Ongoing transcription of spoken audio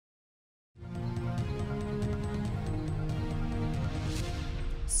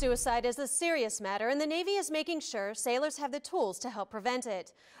Suicide is a serious matter, and the Navy is making sure sailors have the tools to help prevent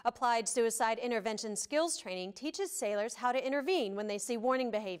it. Applied Suicide Intervention Skills Training teaches sailors how to intervene when they see warning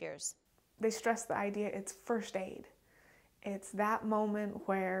behaviors. They stress the idea it's first aid. It's that moment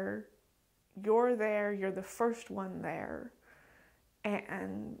where you're there, you're the first one there,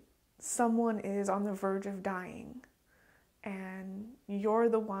 and someone is on the verge of dying, and you're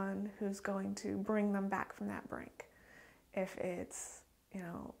the one who's going to bring them back from that brink. If it's,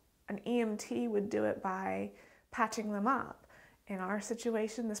 an EMT would do it by patching them up. In our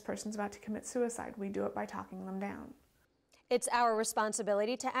situation, this person's about to commit suicide. We do it by talking them down. It's our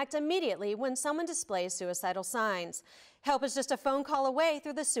responsibility to act immediately when someone displays suicidal signs. Help is just a phone call away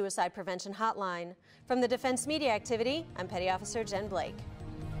through the Suicide Prevention Hotline. From the Defense Media Activity, I'm Petty Officer Jen Blake.